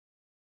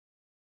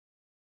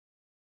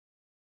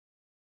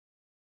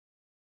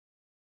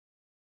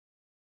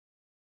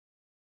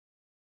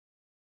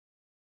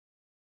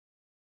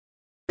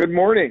Good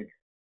morning.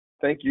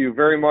 Thank you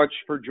very much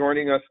for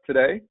joining us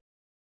today.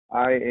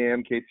 I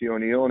am Casey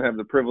O'Neill and have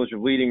the privilege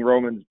of leading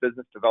RoMan's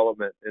business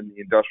development in the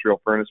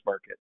industrial furnace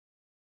market.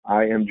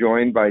 I am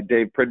joined by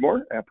Dave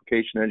Pridmore,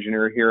 application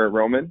engineer here at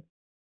RoMan.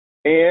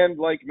 And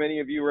like many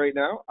of you right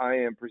now, I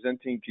am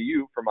presenting to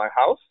you from my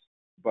house,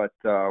 but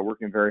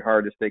working very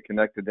hard to stay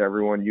connected to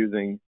everyone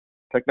using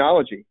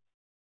technology.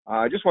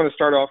 I just want to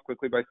start off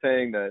quickly by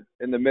saying that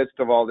in the midst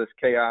of all this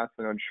chaos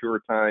and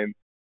unsure time,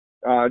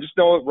 just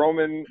know that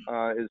RoMan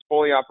is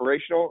fully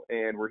operational,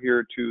 and we're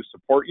here to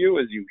support you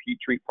as you heat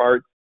treat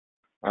parts,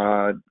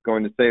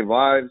 going to save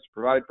lives,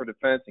 provide for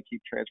defense, and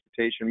keep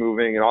transportation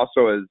moving, and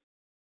also as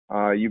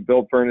you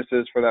build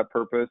furnaces for that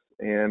purpose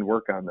and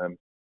work on them.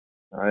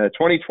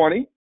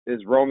 2020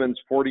 is RoMan's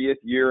 40th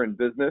year in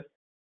business,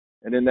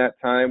 and in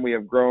that time, we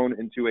have grown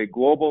into a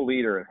global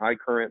leader in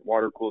high-current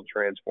water-cooled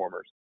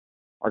transformers.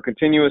 Our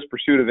continuous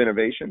pursuit of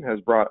innovation has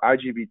brought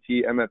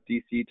IGBT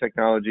MFDC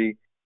technology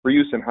for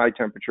use in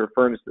high-temperature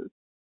furnaces.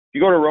 If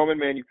you go to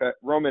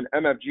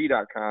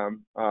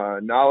RoManMFG.com,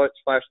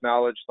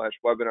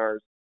 knowledge/webinars,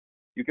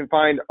 you can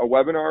find a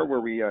webinar where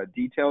we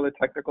detail the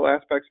technical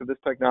aspects of this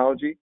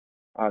technology.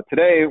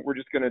 Today, we're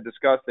just going to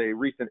discuss a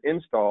recent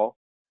install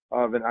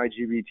of an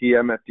IGBT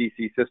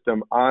MFDC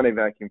system on a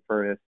vacuum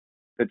furnace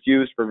that's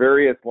used for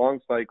various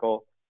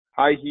long-cycle,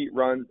 high-heat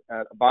runs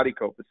at a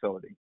Bodycote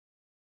facility.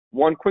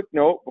 One quick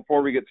note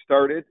before we get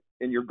started,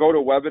 in your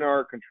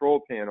GoToWebinar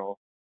control panel,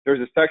 there's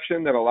a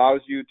section that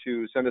allows you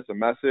to send us a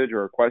message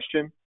or a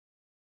question.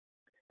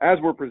 As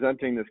we're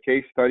presenting this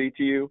case study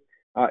to you,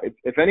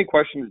 if any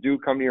questions do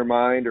come to your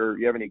mind or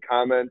you have any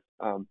comments,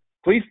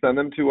 please send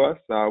them to us.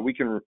 We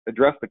can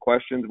address the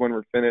questions when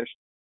we're finished.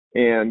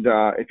 And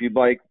if you'd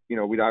like,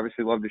 we'd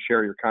obviously love to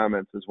share your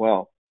comments as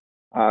well.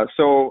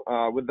 So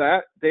with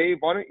that,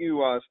 Dave, why don't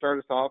you start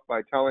us off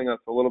by telling us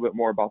a little bit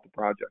more about the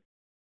project?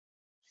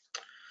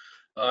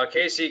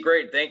 Casey,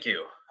 great, thank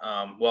you.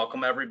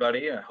 Welcome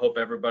everybody. I hope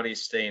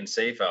everybody's staying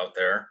safe out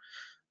there.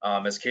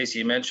 As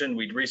Casey mentioned,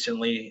 we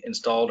recently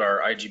installed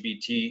our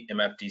IGBT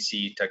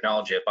MFDC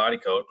technology at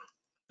Bodycote.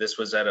 This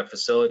was at a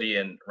facility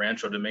in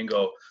Rancho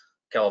Domingo,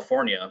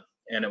 California,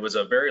 and it was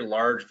a very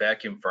large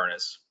vacuum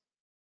furnace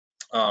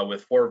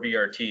with 4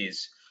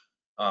 VRTs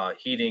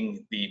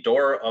heating the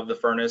door of the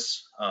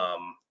furnace,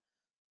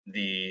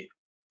 the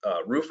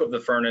roof of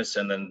the furnace,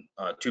 and then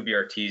 2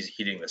 VRTs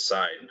heating the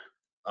side.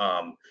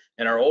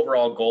 And our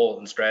overall goal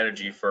and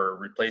strategy for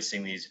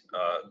replacing these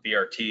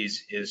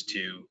VRTs is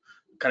to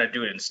kind of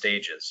do it in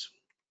stages.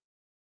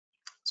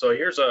 So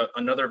here's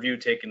another view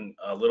taken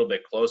a little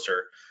bit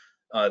closer.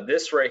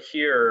 This right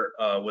here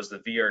was the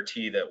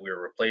VRT that we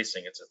were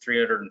replacing. It's a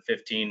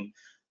 315,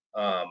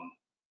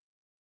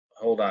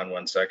 hold on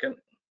one second.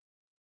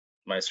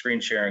 My screen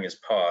sharing is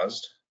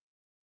paused.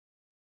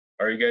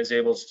 Are you guys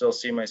able to still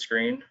see my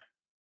screen?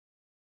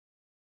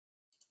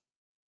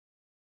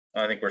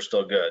 I think we're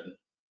still good.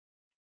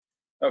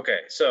 Okay,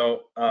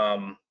 so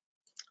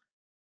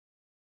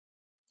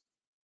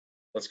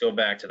let's go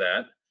back to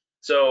that.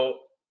 So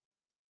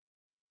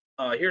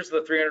here's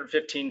the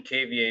 315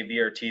 kVA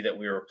VRT that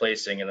we were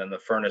replacing, and then the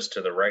furnace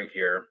to the right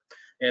here.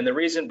 And the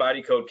reason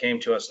Bodycote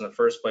came to us in the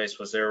first place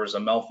was there was a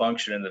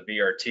malfunction in the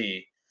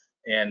VRT,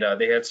 and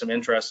they had some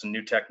interest in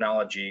new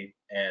technology,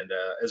 and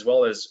as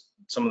well as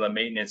some of the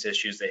maintenance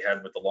issues they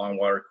had with the long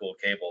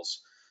water-cooled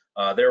cables.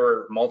 There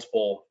were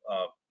multiple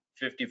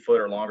 50-foot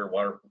or longer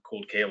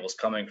water-cooled cables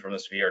coming from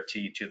this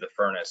VRT to the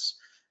furnace,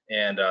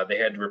 and they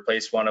had to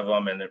replace one of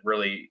them, and it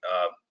really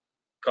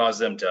caused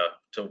them to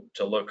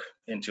look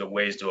into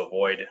ways to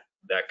avoid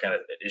that kind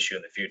of issue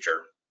in the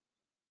future.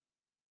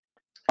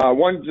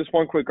 Just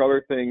one quick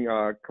other thing,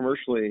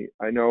 commercially,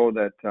 I know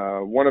that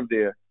one of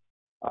the,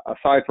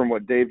 aside from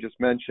what Dave just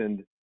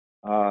mentioned,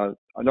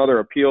 another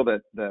appeal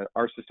that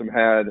our system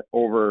had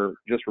over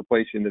just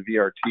replacing the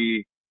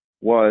VRT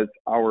was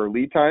our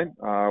lead time.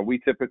 We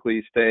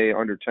typically stay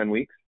under 10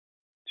 weeks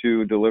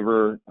to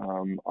deliver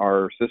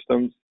our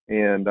systems,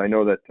 and I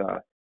know that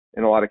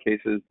in a lot of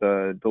cases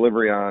the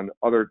delivery on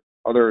other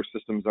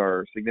systems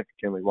are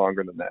significantly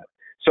longer than that.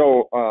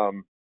 So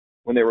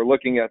when they were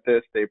looking at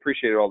this, they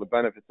appreciated all the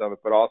benefits of it,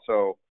 but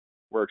also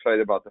we're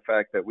excited about the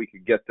fact that we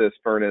could get this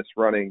furnace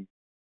running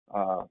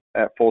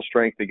at full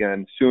strength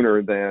again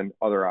sooner than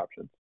other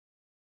options.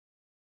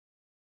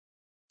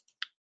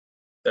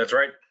 That's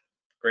right.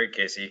 Great,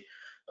 Casey.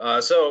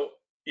 So,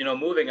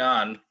 moving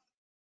on,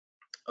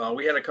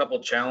 we had a couple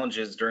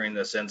challenges during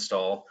this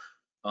install,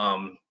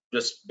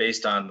 just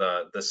based on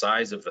the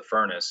size of the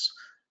furnace.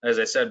 As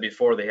I said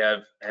before, they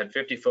had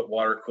 50-foot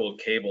water-cooled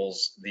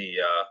cables.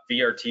 The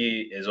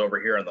VRT is over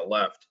here on the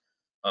left.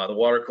 The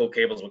water-cooled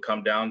cables would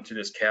come down to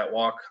this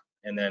catwalk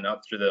and then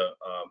up through the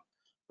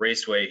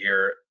raceway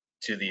here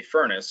to the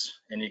furnace,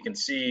 and you can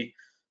see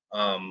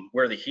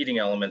where the heating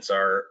elements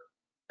are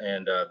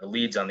and the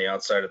leads on the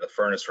outside of the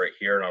furnace right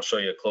here, and I'll show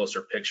you a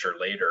closer picture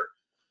later.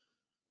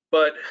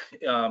 But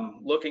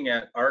looking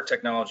at our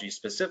technology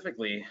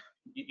specifically,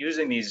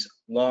 using these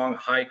long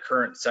high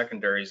current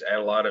secondaries add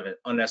a lot of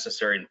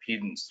unnecessary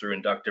impedance through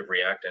inductive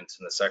reactance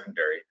in the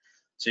secondary.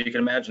 So you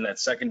can imagine that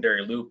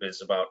secondary loop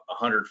is about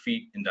 100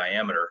 feet in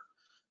diameter,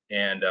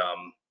 and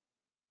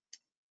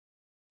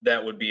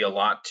that would be a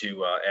lot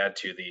to add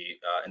to the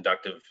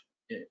inductive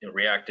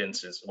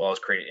reactance, as well as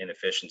create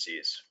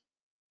inefficiencies.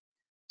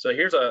 So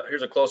here's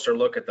a closer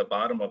look at the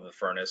bottom of the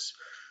furnace.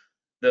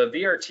 The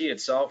VRT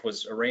itself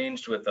was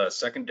arranged with a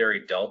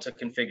secondary delta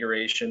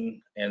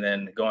configuration, and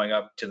then going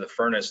up to the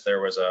furnace, there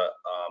was a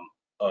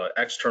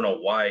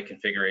external Y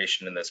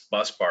configuration in this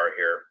bus bar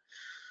here.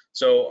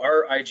 So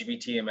our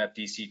IGBT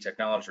MFDC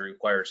technology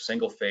requires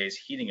single-phase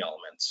heating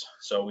elements.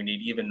 So we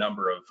need even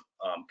number of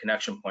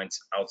connection points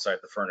outside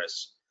the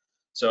furnace.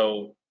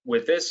 So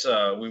with this,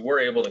 we were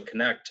able to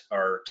connect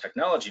our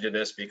technology to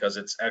this because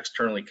it's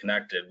externally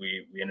connected.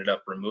 We ended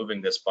up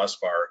removing this bus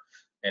bar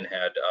and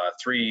had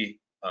three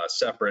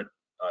separate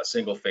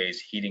single-phase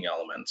heating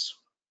elements.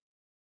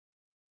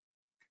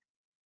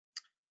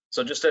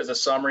 So just as a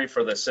summary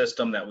for the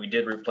system that we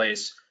did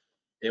replace,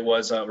 it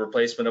was a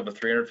replacement of a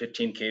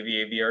 315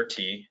 kVA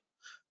VRT,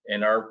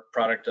 and our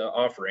product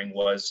offering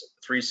was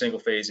 3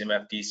 single-phase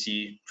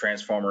MFDC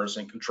transformers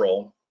and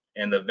control,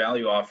 and the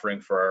value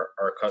offering for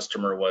our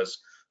customer was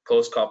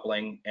close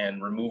coupling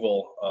and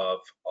removal of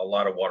a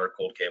lot of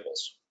water-cooled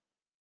cables.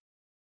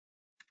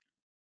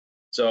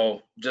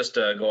 So just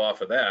to go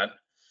off of that,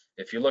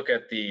 if you look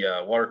at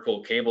the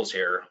water-cooled cables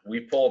here, we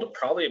pulled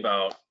probably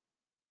about,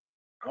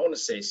 I want to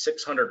say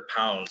 600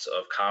 pounds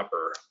of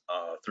copper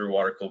through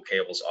water-cooled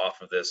cables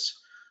off of this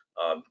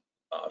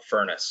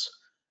furnace.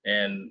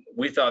 And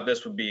we thought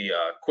this would be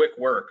quick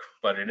work,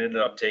 but it ended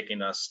up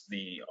taking us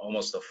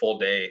almost the full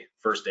day,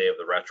 first day of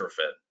the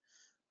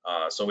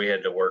retrofit. So we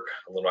had to work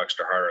a little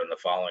extra harder in the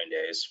following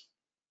days.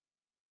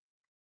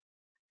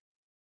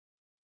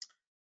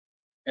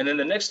 And then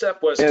the next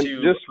step was and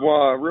to— just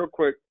real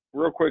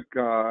quick,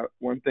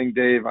 one thing,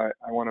 Dave, I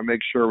want to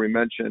make sure we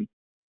mention.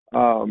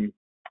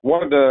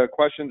 One of the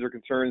questions or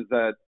concerns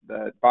that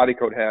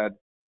Bodycote had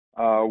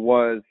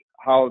was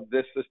how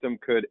this system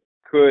could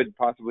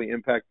possibly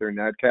impact their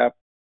NADCAP.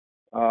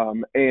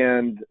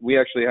 And we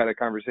actually had a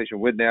conversation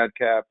with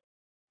NADCAP,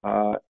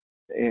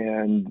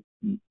 and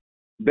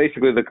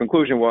basically the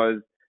conclusion was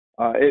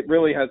it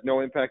really has no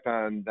impact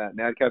on that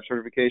NADCAP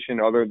certification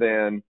other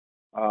than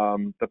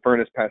the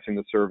furnace passing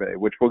the survey,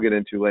 which we'll get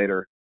into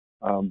later.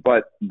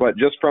 But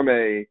just from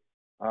a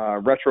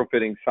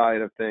retrofitting side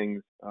of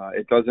things,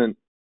 it doesn't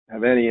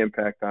have any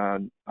impact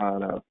on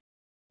a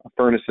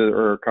furnace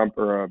or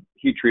a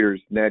heat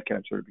treater's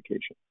NADCAP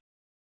certification.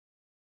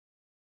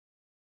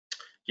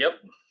 Yep,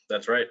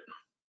 that's right.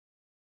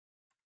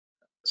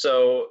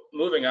 So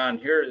moving on,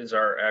 here is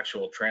our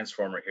actual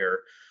transformer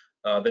here.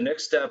 The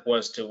next step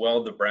was to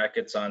weld the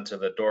brackets onto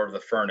the door of the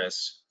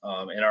furnace,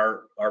 and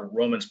our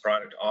RoMan's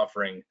product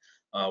offering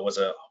was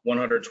a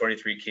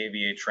 123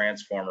 kVA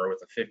transformer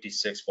with a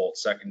 56 volt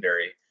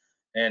secondary.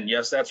 And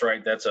yes, that's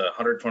right, that's a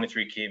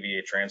 123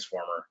 kVA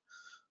transformer.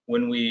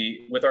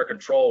 With our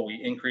control, we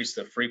increase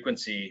the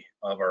frequency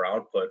of our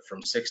output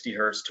from 60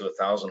 hertz to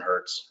 1000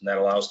 hertz, and that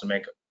allows to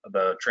make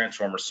the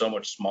transformer so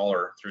much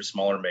smaller through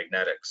smaller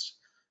magnetics.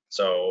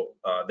 So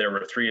there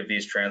were 3 of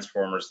these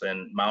transformers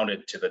then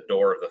mounted to the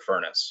door of the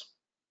furnace.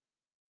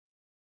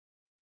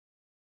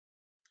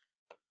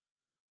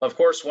 Of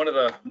course, one of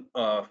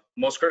the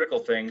most critical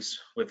things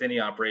with any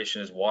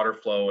operation is water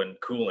flow and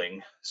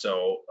cooling.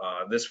 So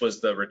this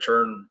was the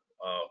return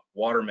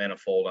water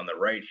manifold on the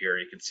right here.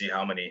 You can see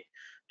how many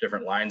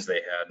different lines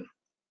they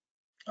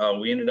had.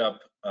 We ended up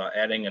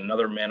adding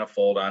another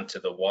manifold onto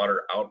the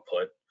water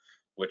output,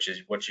 which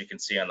is what you can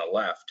see on the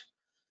left.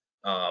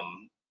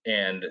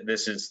 And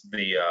this is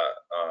the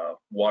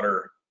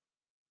water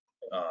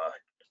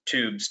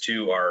tubes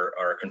to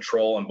our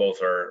control and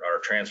both our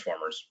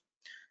transformers.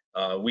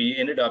 We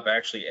ended up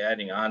actually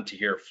adding on to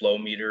here flow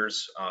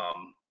meters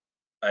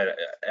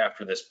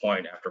after this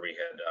point, after we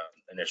had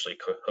initially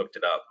hooked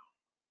it up.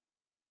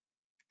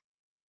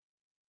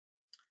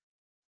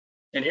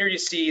 And here you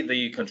see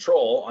the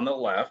control on the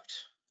left,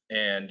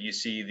 and you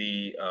see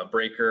the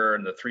breaker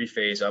and the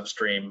 3-phase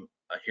upstream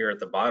here at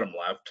the bottom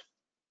left.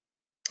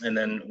 And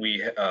then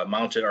we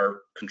mounted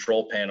our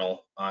control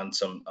panel on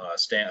a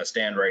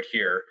stand right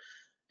here.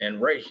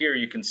 And right here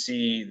you can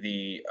see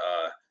the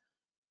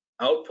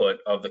output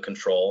of the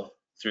control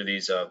through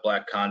these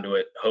black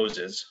conduit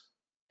hoses.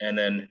 And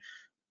then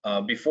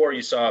before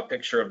you saw a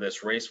picture of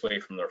this raceway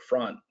from the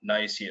front, now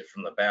you see it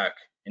from the back.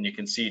 And you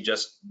can see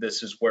just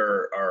this is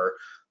where our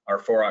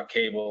 4-aught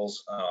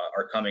cables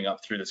are coming up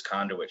through this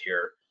conduit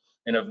here.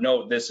 And of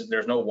note,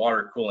 there's no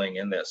water cooling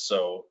in this,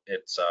 so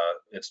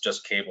it's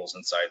just cables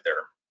inside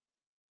there.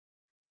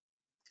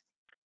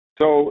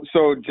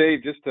 So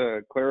Dave, just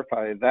to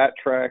clarify, that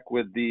track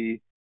with the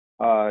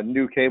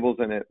new cables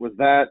in it, was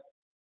that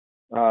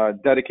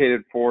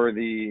dedicated for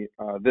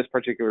this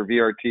particular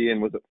VRT,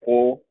 and was it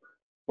full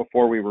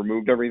before we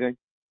removed everything?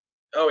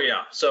 Oh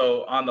yeah.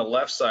 So on the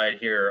left side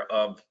here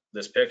of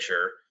this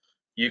picture,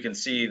 you can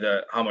see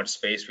how much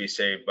space we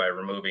saved by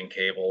removing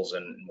cables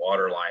and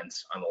water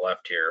lines on the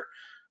left here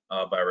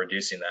by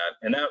reducing that.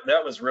 And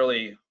that was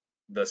really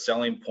the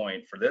selling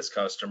point for this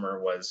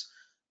customer, was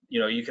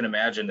you can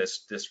imagine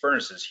this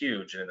furnace is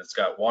huge and it's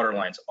got water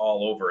lines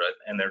all over it,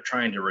 and they're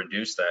trying to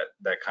reduce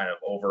that kind of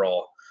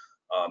overall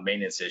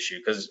maintenance issue.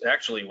 Because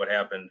actually what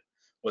happened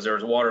was there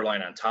was a water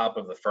line on top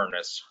of the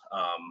furnace,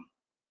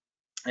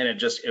 and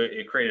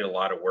it created a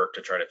lot of work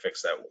to try to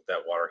fix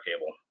that water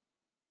cable,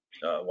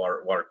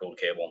 water cooled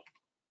cable.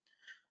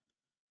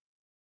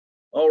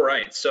 All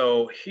right,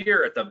 so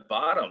here at the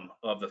bottom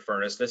of the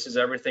furnace, this is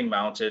everything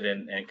mounted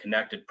and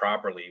connected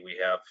properly. We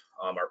have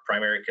our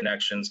primary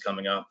connections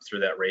coming up through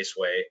that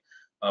raceway.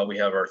 We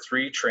have our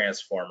 3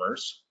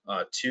 transformers,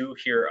 2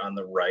 here on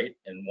the right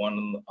and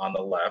 1 on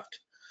the left.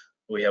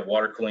 We have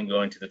water cooling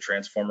going to the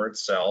transformer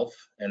itself,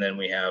 and then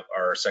we have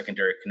our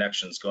secondary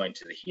connections going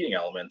to the heating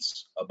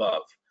elements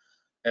above.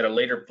 At a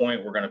later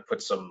point, we're going to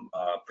put some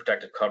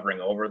protective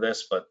covering over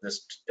this, but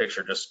this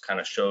picture just kind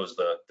of shows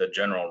the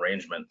general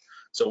arrangement.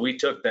 So we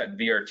took that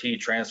VRT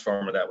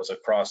transformer that was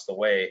across the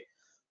way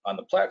on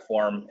the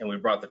platform, and we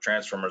brought the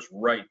transformers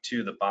right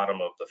to the bottom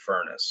of the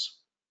furnace,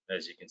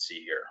 as you can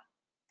see here.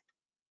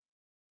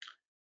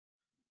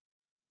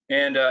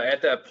 And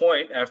at that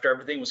point, after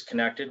everything was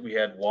connected, we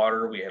had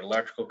water, we had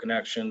electrical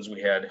connections,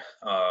 we had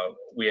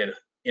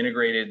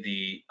integrated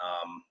the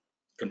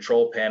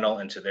control panel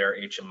into their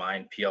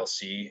HMI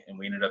PLC, and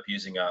we ended up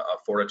using a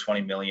 4 to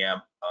 20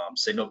 milliamp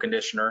signal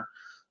conditioner.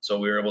 So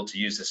we were able to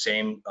use the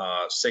same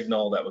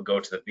signal that would go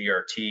to the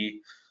VRT,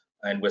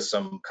 and with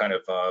some kind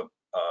of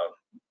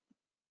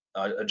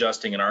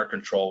adjusting in our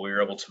control, we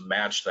were able to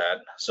match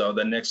that. So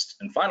the next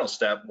and final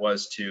step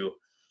was to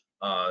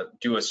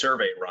do a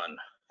survey run.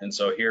 And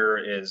so here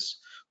is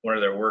one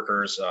of their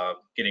workers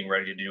getting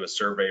ready to do a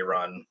survey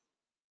run.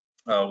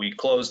 We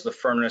closed the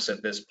furnace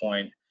at this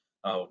point.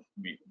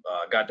 We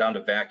got down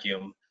to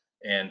vacuum,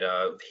 and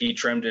he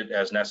trimmed it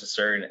as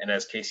necessary. And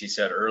as Casey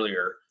said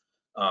earlier,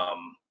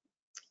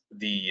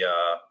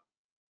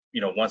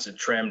 once it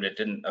trimmed, it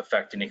didn't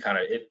affect any kind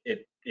of,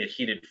 it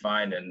heated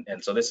fine.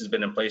 And so this has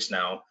been in place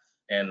now,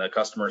 and the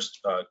customer's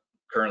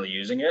currently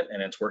using it,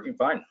 and it's working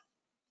fine.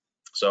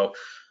 So,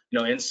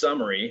 in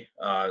summary,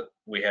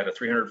 we had a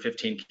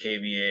 315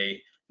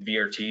 kVA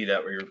VRT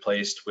that we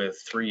replaced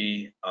with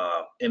 3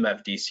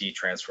 MFDC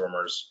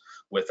transformers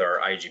with our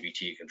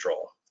IGBT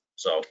control.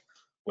 So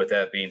with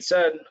that being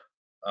said,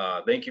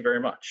 thank you very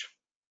much.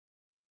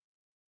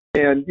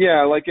 And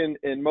yeah, like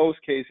in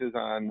most cases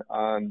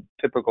on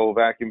typical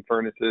vacuum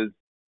furnaces,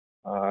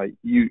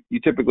 you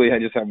typically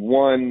just have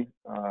one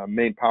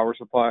main power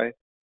supply.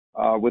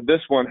 With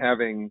this one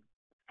having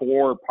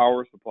 4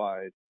 power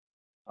supplies,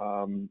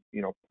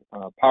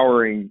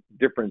 powering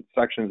different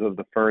sections of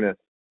the furnace.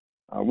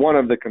 One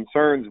of the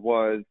concerns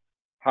was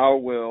how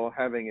will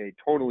having a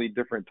totally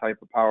different type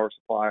of power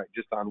supply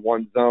just on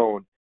one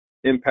zone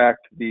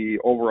impact the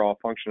overall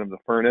function of the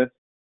furnace.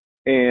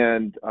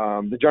 And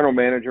the general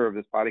manager of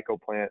this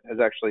Bodycote plant has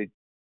actually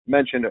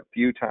mentioned a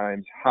few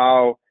times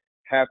how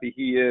happy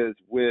he is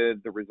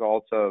with the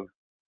results of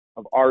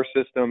our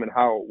system and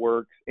how it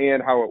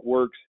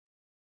works,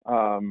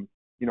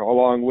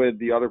 along with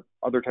the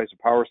other types of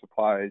power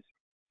supplies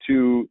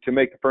to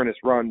make the furnace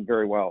run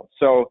very well.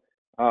 So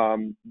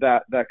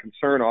that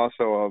concern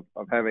also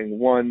of having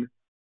one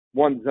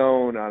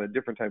zone on a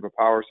different type of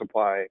power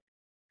supply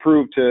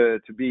proved to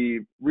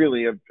be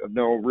really of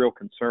no real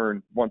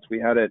concern once we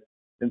had it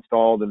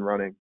installed and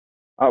running,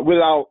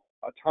 without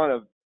a ton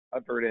of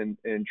effort in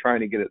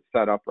trying to get it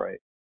set up right.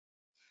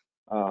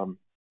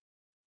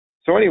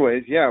 So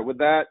anyways, yeah, with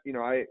that,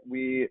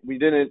 we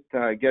didn't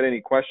get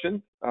any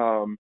questions.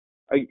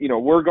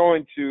 We're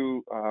going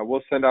to,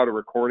 we'll send out a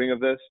recording of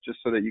this just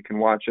so that you can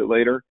watch it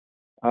later.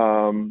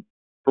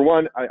 For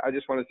one, I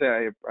just want to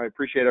say I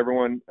appreciate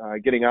everyone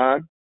getting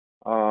on.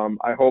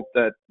 I hope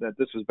that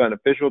this was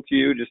beneficial to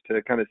you, just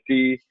to kind of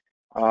see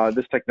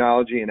this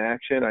technology in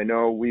action. I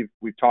know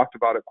we've talked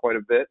about it quite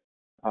a bit.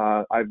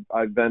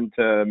 I've been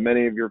to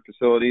many of your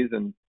facilities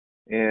and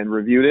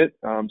reviewed it.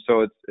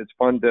 So it's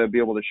fun to be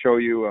able to show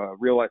you a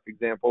real life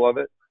example of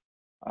it.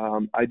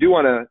 I do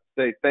want to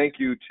say thank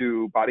you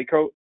to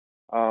Bodycote,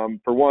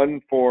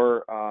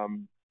 for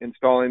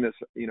installing this,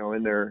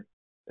 in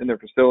their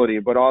facility,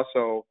 but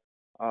also,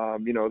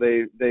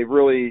 they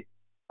really,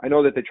 I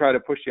know that they try to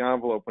push the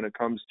envelope when it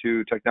comes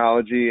to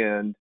technology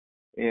and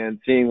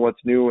seeing what's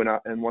new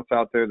and what's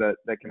out there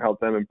that can help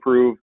them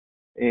improve.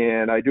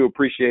 And I do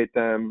appreciate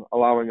them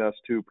allowing us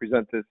to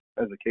present this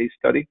as a case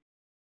study.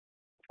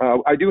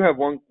 I do have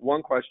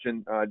one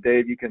question,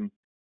 Dave, you can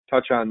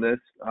touch on this.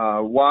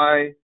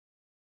 Why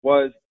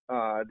was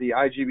the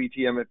IGBT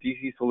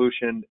MFDC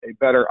solution a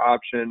better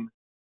option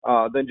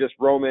than just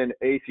RoMan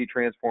AC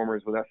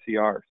transformers with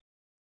SCRs?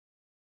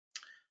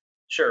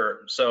 Sure.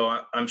 So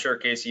I'm sure,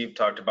 Casey, you've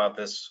talked about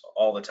this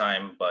all the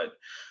time, but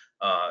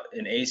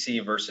an AC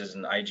versus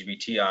an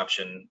IGBT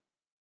option,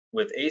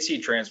 with AC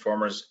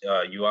transformers,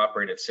 you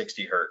operate at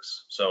 60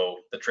 hertz.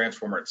 So the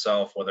transformer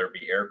itself, whether it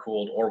be air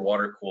cooled or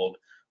water cooled,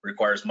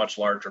 requires much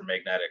larger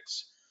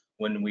magnetics.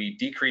 When we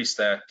increase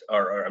that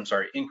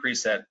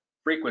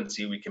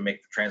frequency, we can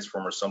make the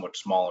transformer so much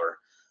smaller.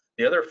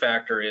 The other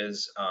factor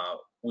is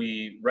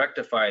we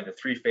rectify the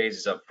 3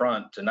 phases up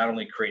front to not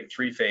only create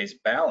 3-phase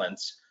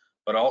balance,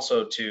 but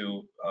also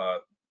to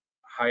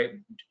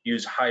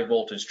use high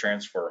voltage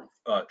transfer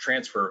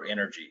of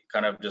energy,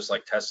 kind of just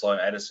like Tesla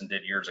and Edison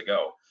did years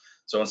ago.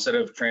 So instead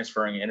of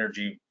transferring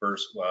energy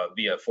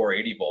via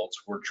 480 volts,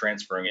 we're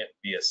transferring it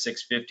via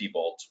 650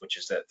 volts, which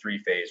is that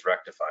 3-phase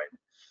rectified.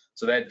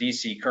 So that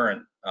DC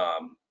current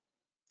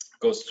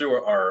goes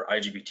through our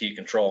IGBT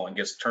control and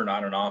gets turned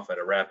on and off at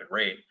a rapid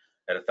rate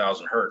at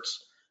 1,000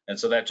 hertz. And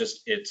so that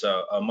it's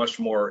a much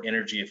more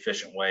energy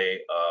efficient way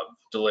of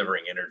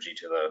delivering energy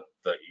to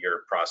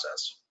your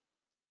process.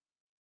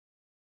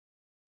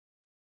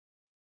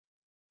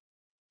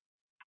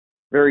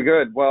 Very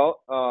good.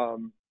 Well,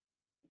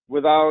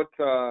 without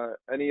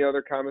any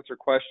other comments or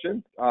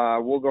questions,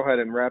 we'll go ahead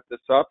and wrap this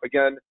up.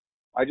 Again,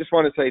 I just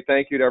want to say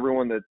thank you to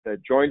everyone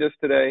that joined us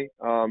today.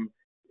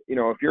 You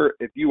know,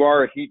 if you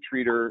are a heat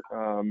treater,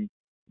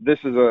 this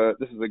is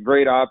a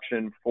great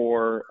option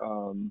for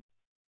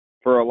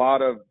a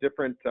lot of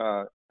different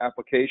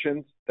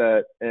applications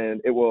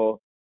and it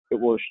will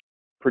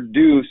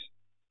produce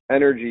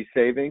energy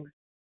savings,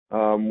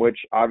 which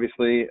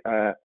obviously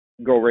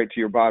go right to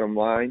your bottom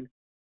line.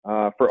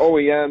 For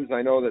OEMs,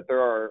 I know that there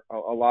are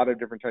a lot of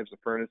different types of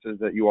furnaces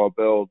that you all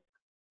build,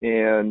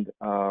 and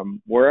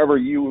wherever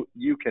you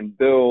can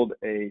build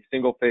a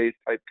single phase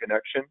type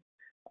connection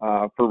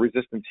for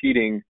resistance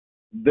heating,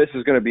 this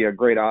is going to be a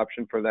great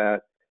option for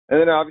that. And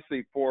then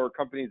obviously for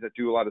companies that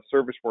do a lot of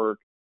service work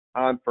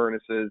on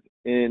furnaces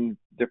in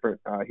different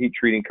heat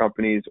treating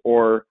companies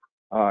or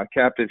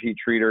captive heat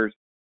treaters,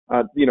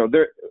 you know,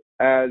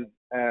 as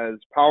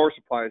power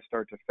supplies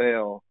start to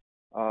fail,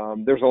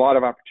 there's a lot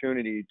of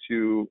opportunity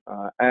to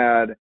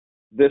add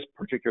this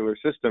particular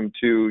system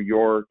to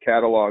your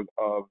catalog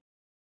of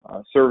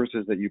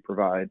services that you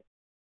provide.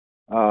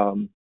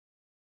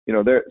 You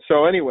know,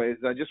 so anyways,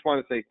 I just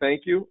want to say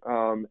thank you,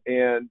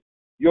 and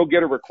you'll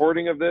get a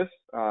recording of this.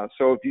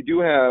 So if you do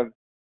have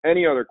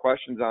any other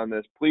questions on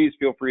this, please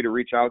feel free to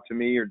reach out to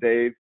me or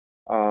Dave,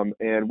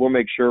 and we'll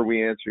make sure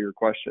we answer your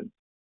questions.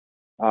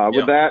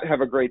 With that,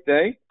 have a great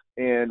day,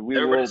 and we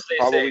will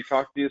probably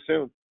talk to you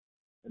soon.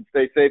 And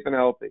stay safe and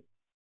healthy.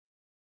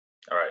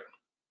 All right.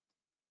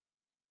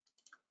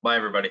 Bye,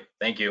 everybody.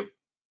 Thank you.